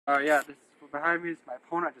Yeah, this is behind me is my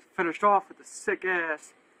opponent. I just finished off with a sick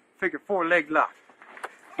ass figure 4 leg lock.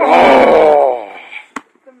 Oh!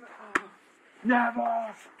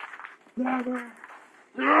 Never! Never!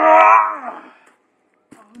 Oh,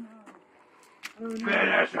 Oh no!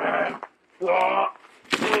 finish him! Oh.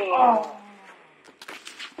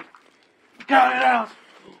 Count it out!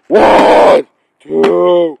 1,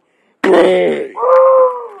 2, 3. I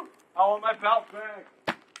want my belt back.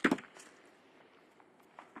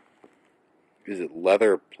 Is it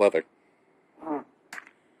leather or pleather?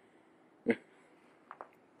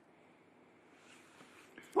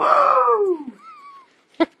 Woo!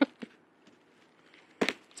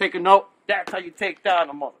 Take a note. That's how you take down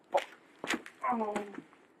a motherfucker. Oh.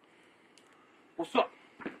 What's up?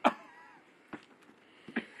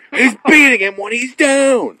 He's beating him when he's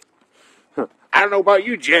down. I don't know about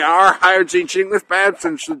you, JR. I haven't seen cheating this bad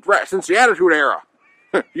since the Attitude Era.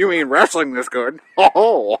 You mean wrestling this good?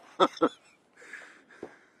 Oh.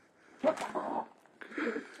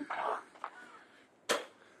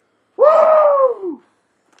 Woo!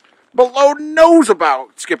 But Loden knows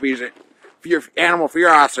about Skippy's animal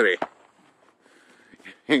ferocity.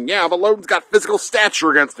 And yeah, but Loden's got physical stature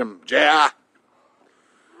against him, JR.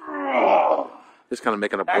 Just kind of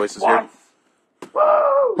making up voices here.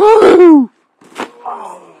 Woo!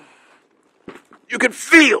 You can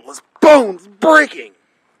feel his bones breaking.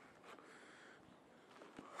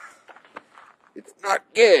 It's not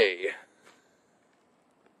gay.